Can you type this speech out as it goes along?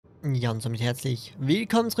Ja, und somit herzlich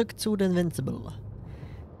willkommen zurück zu den Invincible.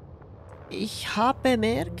 Ich habe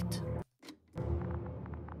bemerkt...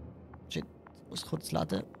 Shit, muss kurz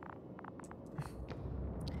laden.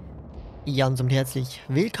 Ja, und somit herzlich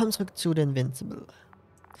willkommen zurück zu den Invincible.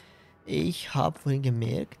 Ich habe vorhin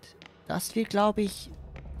gemerkt, dass wir, glaube ich,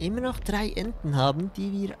 immer noch 3 Enden haben,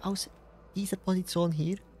 die wir aus dieser Position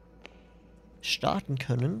hier starten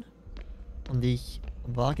können. Und ich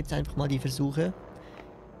wage jetzt einfach mal die Versuche,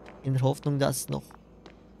 in der Hoffnung, dass noch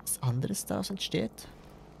was anderes daraus entsteht.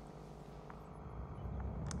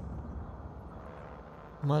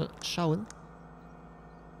 Mal schauen.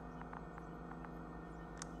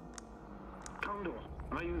 Condor,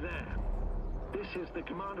 are you there? This is the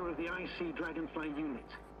commander of the IC Dragonfly unit,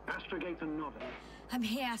 Astrogator Novik. I'm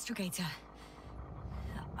here, Astrogator.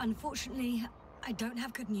 Unfortunately, I don't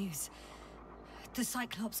have good news. The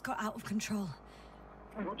Cyclops got out of control.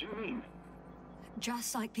 What do you mean?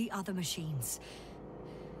 Just like the other machines.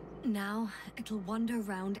 Now, it'll wander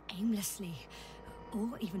around aimlessly.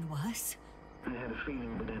 Or even worse. I had a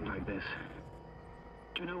feeling it would end like this.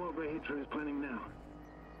 Do you know what Weiter is planning now?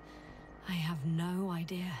 I have no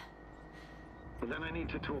idea. Well, then I need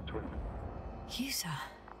to talk to him. You, sir?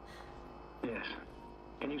 Yes.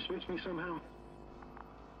 Can you switch me somehow?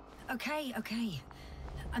 Okay.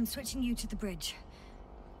 I'm switching you to the bridge.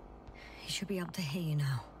 He should be able to hear you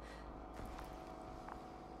now.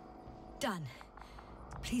 Done.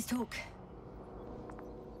 Please talk.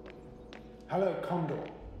 Hello, Condor.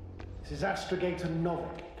 This is Astrogator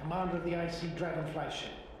Novik, commander of the IC Dragonfly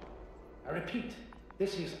ship. I repeat,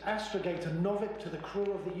 this is Astrogator Novik to the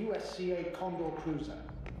crew of the USCA Condor cruiser.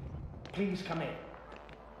 Please come in.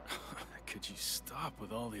 Could you stop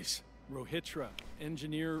with all these? Rohitra,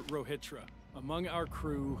 Engineer Rohitra. Among our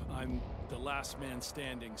crew, I'm the last man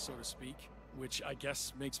standing, so to speak, which I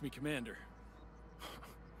guess makes me commander.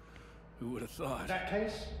 Who would have thought? In that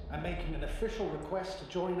case, I'm making an official request to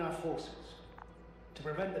join our forces. To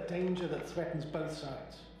prevent the danger that threatens both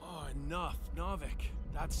sides. Oh, enough, Novik.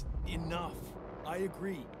 That's enough. I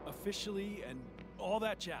agree, officially and all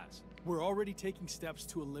that jazz. We're already taking steps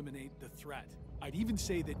to eliminate the threat. I'd even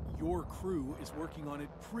say that your crew is working on it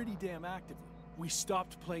pretty damn actively. We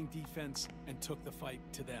stopped playing defense and took the fight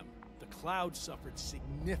to them. The Cloud suffered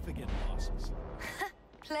significant losses.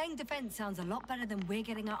 Playing defense sounds a lot better than we're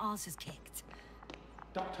getting our asses kicked.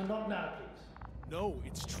 Doctor, not now, please. No,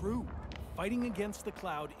 it's true. Fighting against the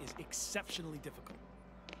Cloud is exceptionally difficult.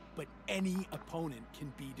 But any opponent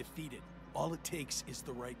can be defeated. All it takes is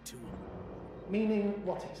the right tool. Meaning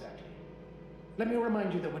what exactly? Let me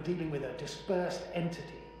remind you that we're dealing with a dispersed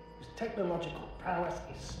entity whose technological prowess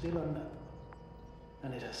is still unknown.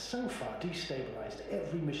 And it has so far destabilized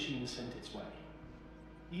every machine sent its way.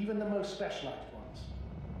 Even the most specialized ones.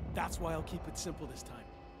 That's why I'll keep it simple this time.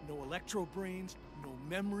 No electro brains, no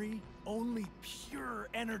memory, only pure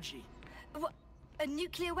energy. What? A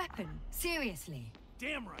nuclear weapon? Seriously?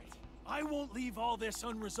 Damn right. I won't leave all this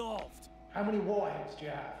unresolved. How many warheads do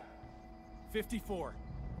you have? 54.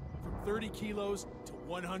 From 30 kilos to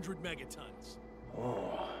 100 megatons.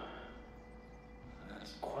 Oh.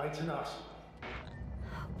 That's quite an arsenal.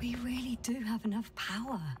 We really do have enough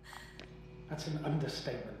power. That's an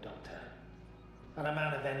understatement, Doctor. An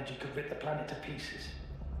amount of energy could rip the planet to pieces.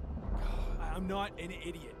 I'm not an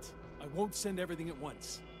idiot. I won't send everything at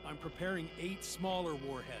once. I'm preparing 8 smaller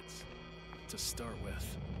warheads to start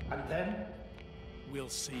with. And then? We'll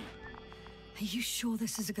see. Are you sure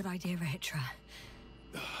this is a good idea, Rohitra?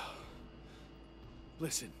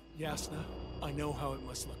 Listen, Yasna, I know how it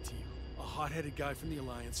must look to you. A hot-headed guy from the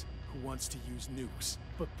Alliance who wants to use nukes.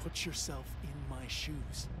 But put yourself in my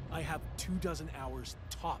shoes. I have 24 hours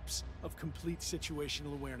tops of complete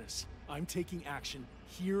situational awareness. I'm taking action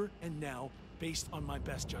here and now based on my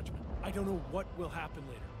best judgment. I don't know what will happen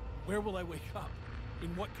later. Where will I wake up?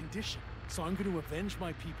 In what condition? So I'm going to avenge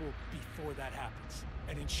my people before that happens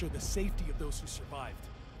and ensure the safety of those who survived.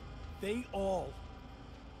 They all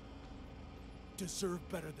deserve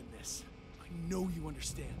better than this. I know you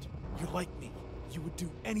understand. You're like me. You would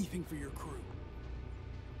do anything for your crew.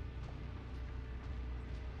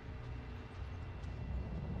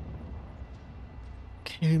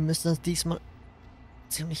 Okay, wir müssen uns diesmal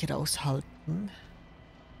ziemlich raushalten.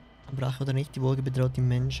 Aber Rache oder nicht, die Woge bedroht die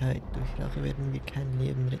Menschheit. Durch Rache werden wir kein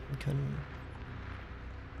Leben retten können.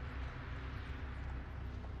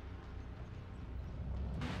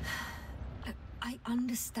 I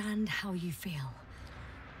understand how you feel.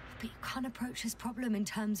 But you can't approach this problem in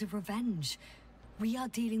terms of revenge. We are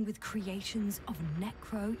dealing with creations of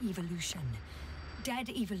necro-evolution. Dead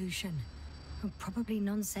evolution. Probably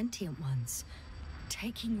non-sentient ones.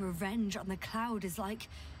 Taking revenge on the Cloud is like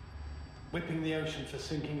Whipping the ocean for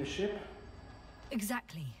sinking a ship?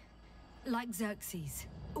 Exactly. Like Xerxes,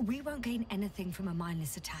 we won't gain anything from a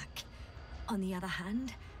mindless attack. On the other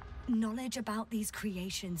hand, knowledge about these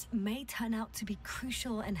creations may turn out to be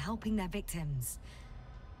crucial in helping their victims.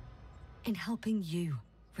 In helping you,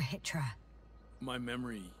 Rahitra. My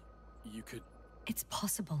memory, you could... It's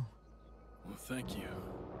possible. Well, thank you.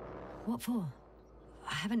 What for?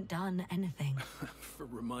 I haven't done anything. For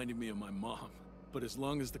reminding me of my mom. But as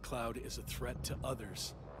long as the cloud is a threat to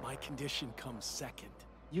others, my condition comes second.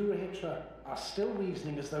 You, Rahitra, are still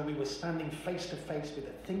reasoning as though we were standing face to face with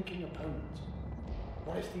a thinking opponent.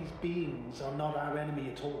 What if these beings are not our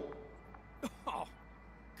enemy at all? Oh,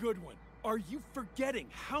 good one. Are you forgetting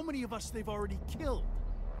how many of us they've already killed?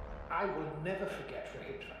 I will never forget,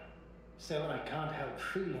 Rahitra. Still, I can't help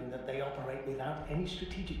feeling that they operate without any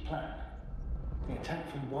strategic plan. They attack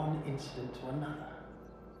from one incident to another.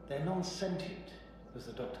 They're non-sentient, as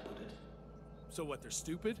the doctor put it. So what, they're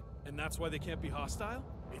stupid? And that's why they can't be hostile?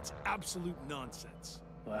 It's absolute nonsense.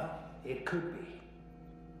 Well, it could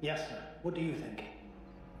be. Yasna, what do you think?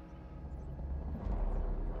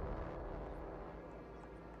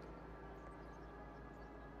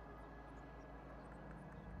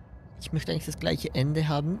 Ich möchte eigentlich das gleiche Ende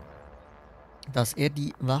haben, dass er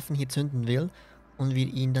die Waffen hier zünden will und wir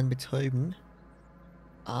ihn dann betäuben.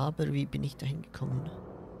 Aber wie bin ich dahin gekommen?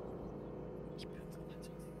 Ich bin so weit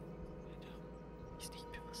ist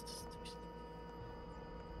nicht bewusst, dass du bist.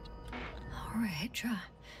 Rahitra,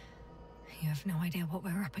 you have no idea what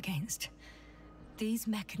we're up against. These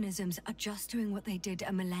mechanisms are just doing what they did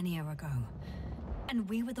a millennia ago. And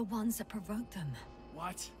we were the ones that provoked them.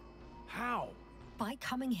 What? How? By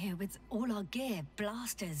coming here with all our gear,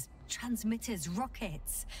 blasters, transmitters,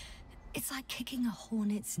 rockets. It's like kicking a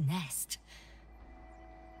hornet's nest.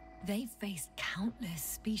 They've faced countless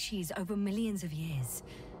species over millions of years.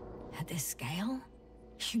 At this scale,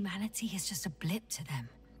 humanity is just a blip to them.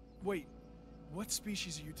 Wait, what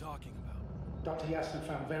species are you talking about? Dr. Yasna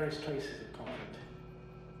found various traces of conflict.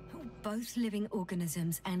 Both living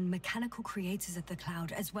organisms and mechanical creators of the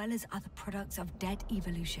cloud, as well as other products of dead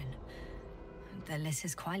evolution. The list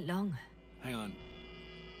is quite long. Hang on.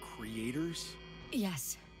 Creators?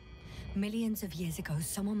 Yes. Millions of years ago,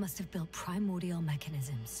 someone must have built primordial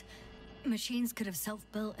mechanisms. Machines could have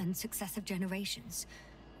self-built in successive generations,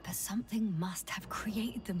 but something must have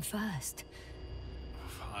created them first.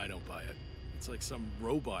 I don't buy it. It's like some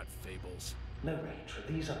robot fables. No, Rachel,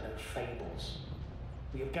 these are no fables.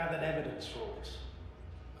 We have gathered evidence for all this.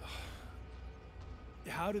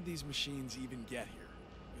 How did these machines even get here?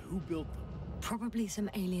 Who built them? Probably some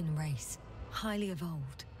alien race, highly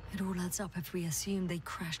evolved. It all adds up if we assume they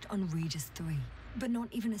crashed on Regis III. But not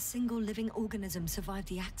even a single living organism survived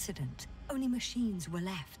the accident. Only machines were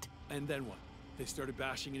left. And then what? They started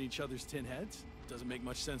bashing in each other's tin heads? Doesn't make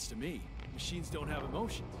much sense to me. Machines don't have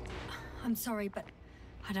emotions. I'm sorry, but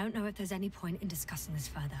I don't know if there's any point in discussing this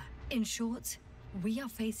further. In short, we are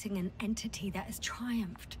facing an entity that has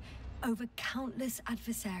triumphed over countless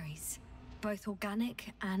adversaries, both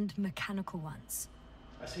organic and mechanical ones.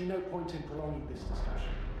 I see no point in prolonging this discussion.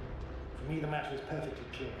 For me, the matter is perfectly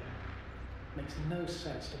clear. It makes no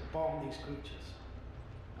sense to bomb these creatures.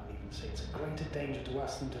 I'll even say it's a greater danger to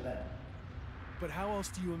us than to them. But how else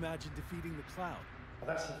do you imagine defeating the cloud? Well,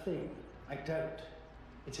 that's the thing. I don't.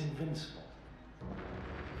 It's invincible.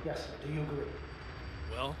 Yes, sir, do you agree?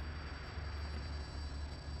 Well,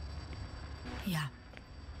 Yeah,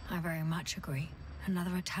 I very much agree.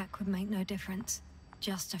 Another attack would make no difference.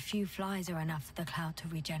 Just a few flies are enough for the cloud to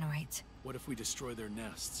regenerate. what if we destroy their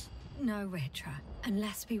nests? No, Rahitra.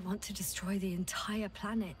 Unless we want to destroy the entire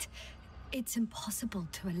planet, it's impossible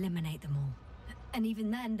to eliminate them all. And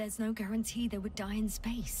even then, there's no guarantee they would die in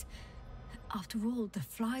space. After all, the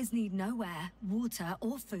flies need no air, water,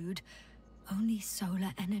 or food, only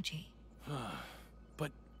solar energy.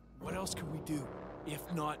 But what else can we do, if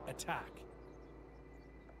not attack?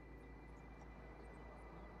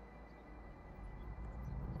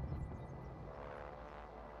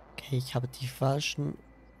 Okay, ich habe die falschen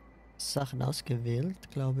Sachen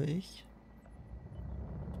ausgewählt, glaube ich.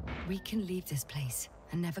 We can leave this place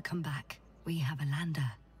and never come back. We have a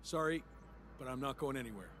lander. Sorry, but I'm not going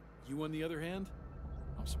anywhere. You, on the other hand?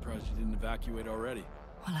 I'm surprised you didn't evacuate already.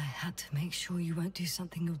 Well, I had to make sure you won't do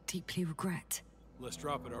something you'll deeply regret. Let's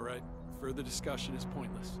drop it, all right? Further discussion is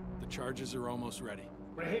pointless. The charges are almost ready.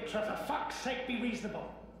 Rahitra, for fuck's sake, be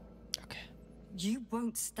reasonable. Okay. You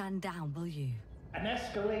won't stand down, will you? An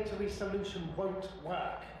escalatory solution won't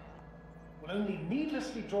work. Will only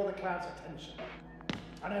needlessly draw the cloud's attention.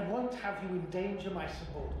 And I won't have you endanger my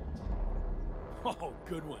subordinate. Oh,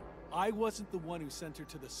 good one. I wasn't the one who sent her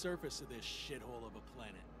to the surface of this shithole of a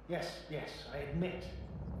planet. Yes, yes, I admit.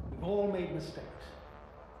 We've all made mistakes.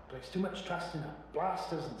 Placed too much trust in our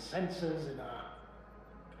blasters and sensors, in our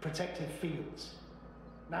protective fields.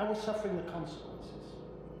 Now we're suffering the consequences.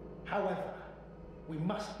 However, we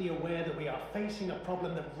must be aware that we are facing a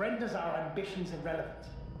problem that renders our ambitions irrelevant.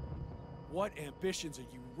 What ambitions are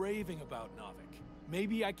you raving about, Navik?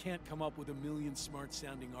 Maybe I can't come up with a million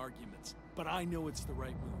smart-sounding arguments, but I know it's the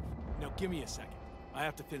right move. Now give me a second. I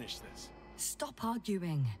have to finish this. Stop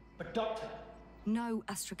arguing. But Doctor... No,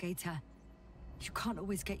 Astrogator. You can't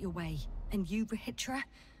always get your way. And you, Rahitra,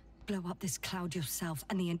 blow up this cloud yourself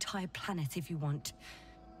and the entire planet if you want.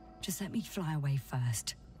 Just let me fly away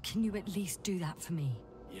first. Can you at least do that for me?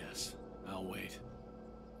 Yes, I'll wait.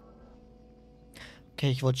 Okay,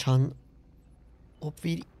 ich wollte schauen, ob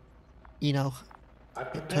wir ihn auch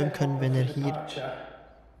betäuben können, wenn er hier...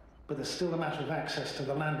 But there's still a matter of access to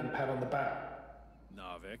the landing pad on the bow.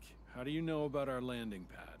 Navik, how do you know about our landing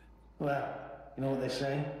pad? Well, you know what they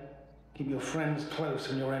say? Keep your friends close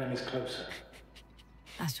and your enemies closer.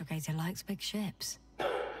 Astrogator likes big ships.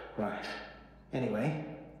 Right. Anyway,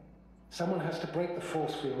 someone has to break the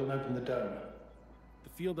force field and open the dome. The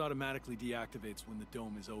field automatically deactivates when the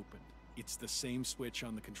dome is opened. It's the same switch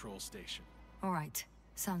on the control station. All right.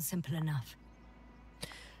 Sounds simple enough.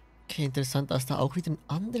 Okay, interessant, dass da auch wieder ein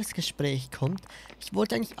anderes Gespräch kommt. Ich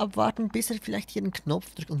wollte eigentlich abwarten, bis er vielleicht hier einen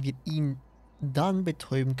Knopf drückt und wir ihn dann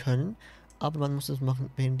betäuben können. Aber man muss das machen,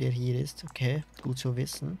 während er hier ist. Okay, gut zu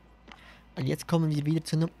wissen. Und jetzt kommen wir wieder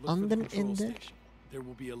zu einem anderen Ende.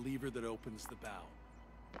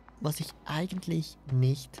 Was ich eigentlich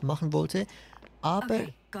nicht machen wollte. Aber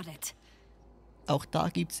Okay, got it. auch da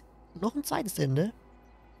gibt es noch ein zweites Ende.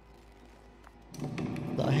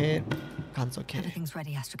 Daher ganz okay. Everything's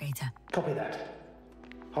ready, Astrogator. Copy that.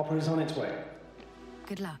 Hopper is on its way.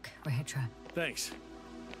 Good luck, Rahitra. Thanks.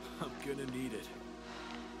 I'm gonna need it.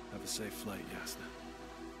 Have a safe flight, Yasna.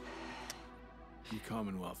 The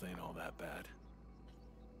Commonwealth ain't all that bad.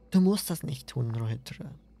 Du musst das nicht tun,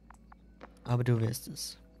 Rohitra. Aber du wirst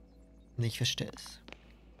es. Und ich verstehe es.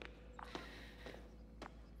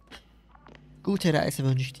 Gute Reise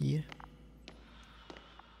wünsche ich dir.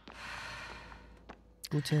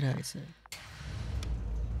 Gute Reise.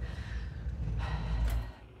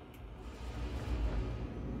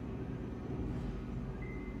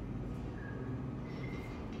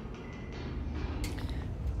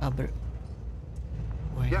 Aber...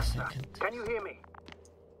 Wait a Yasna, second. can you hear me?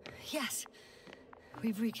 Yes.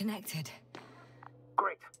 We've reconnected.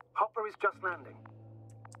 Great. Hopper is just landing.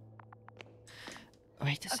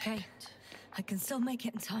 Wait a Okay. second. I can still make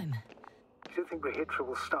it in time. You don't think Rahitra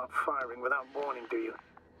will start firing without warning, do you?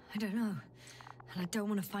 I don't know. And I don't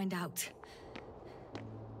want to find out.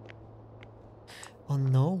 Oh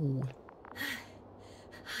no.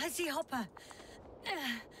 I see Hopper.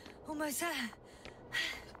 Almost there.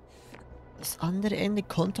 Das andere Ende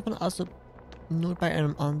konnte man also nur bei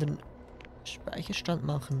einem anderen Speicherstand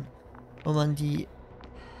machen, wo man die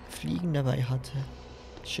Fliegen dabei hatte.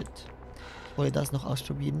 Shit. Ich wollte das noch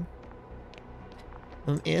ausprobieren.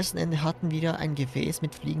 Beim ersten Ende hatten wir ja ein Gefäß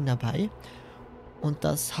mit Fliegen dabei. Und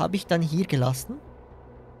das habe ich dann hier gelassen.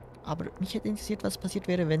 Aber mich hätte interessiert, was passiert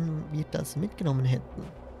wäre, wenn wir das mitgenommen hätten.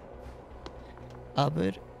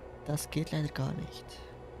 Aber das geht leider gar nicht.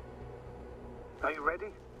 Are you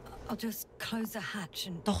ready? I'll just close the hatch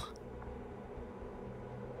and... Doch.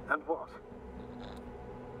 And what?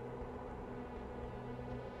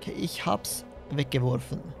 Okay, ich hab's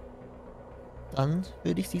weggeworfen. Dann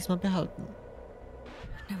würde ich es diesmal behalten.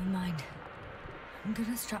 Never mind. I'm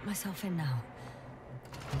gonna strap myself in now.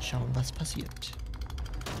 Und schauen, was passiert.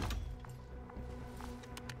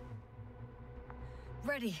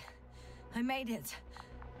 Ready. I made it.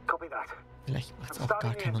 Copy that. Vielleicht macht's I'm auch gar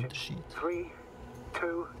starting the keinen engine. Unterschied. 3,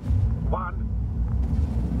 2,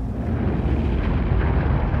 1.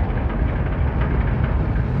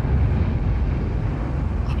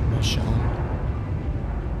 Ach, mal schauen.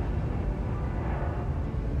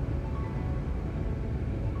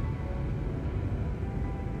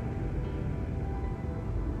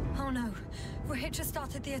 Oh no. Rahitra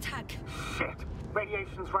started the attack. Shit.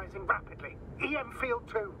 Radiation's rising rapidly. EM field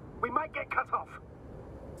 2. We might get cut off.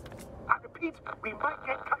 I repeat, we might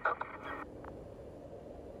get cut off.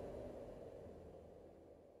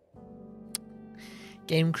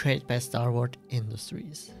 Game created by Star Wars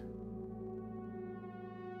Industries.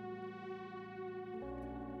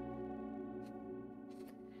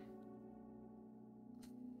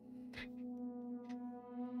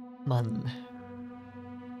 Mann.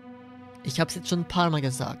 Ich hab's jetzt schon ein paar Mal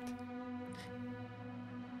gesagt.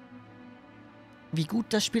 wie gut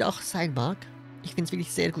das Spiel auch sein mag. Ich finde es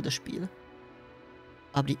wirklich sehr gut, das Spiel.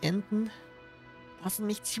 Aber die Enden lassen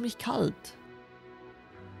mich ziemlich kalt.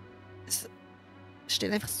 Es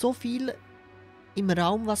steht einfach so viel im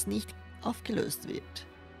Raum, was nicht aufgelöst wird.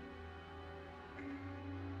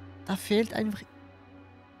 Da fehlt einfach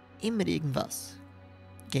immer irgendwas.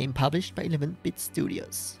 Game published bei 11-Bit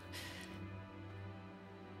Studios.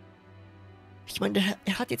 Ich meine,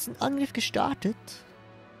 er hat jetzt einen Angriff gestartet.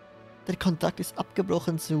 Der Kontakt ist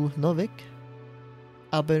abgebrochen zu Novik.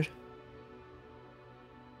 Aber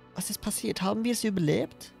was ist passiert? Haben wir es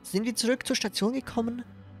überlebt? Sind wir zurück zur Station gekommen?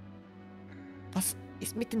 Was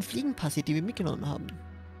ist mit den Fliegen passiert, die wir mitgenommen haben?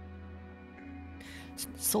 Es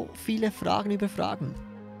sind so viele Fragen über Fragen.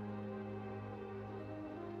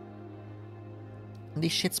 Und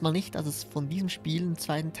ich schätze mal nicht, dass es von diesem Spiel einen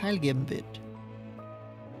zweiten Teil geben wird.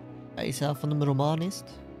 Weil es ja von einem Roman ist.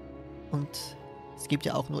 Und es gibt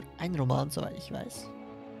ja auch nur einen Roman, soweit ich weiß.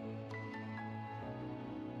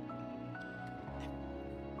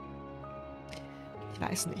 Ich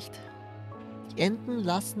weiß nicht. Die Enden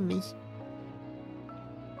lassen mich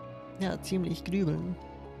ja ziemlich grübeln.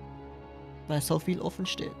 Weil so viel offen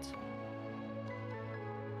steht.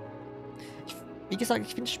 Wie gesagt,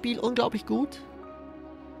 ich finde das Spiel unglaublich gut.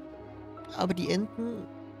 Aber die Enden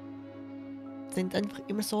sind einfach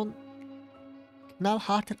immer so ein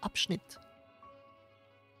knallharter Abschnitt.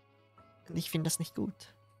 Und ich finde das nicht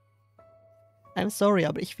gut. I'm sorry,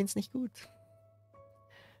 aber ich finde es nicht gut.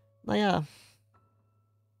 Naja.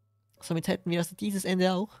 Somit hätten wir also dieses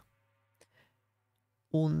Ende auch.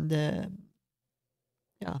 Und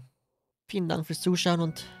ja. Vielen Dank fürs Zuschauen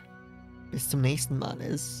und bis zum nächsten Mal.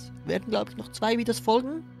 Es werden, glaube ich, noch 2 Videos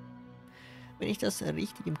folgen. Wenn ich das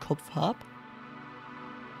richtig im Kopf habe.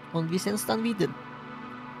 Und wir sehen uns dann wieder.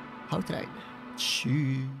 Haut rein.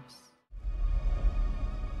 Tschüss.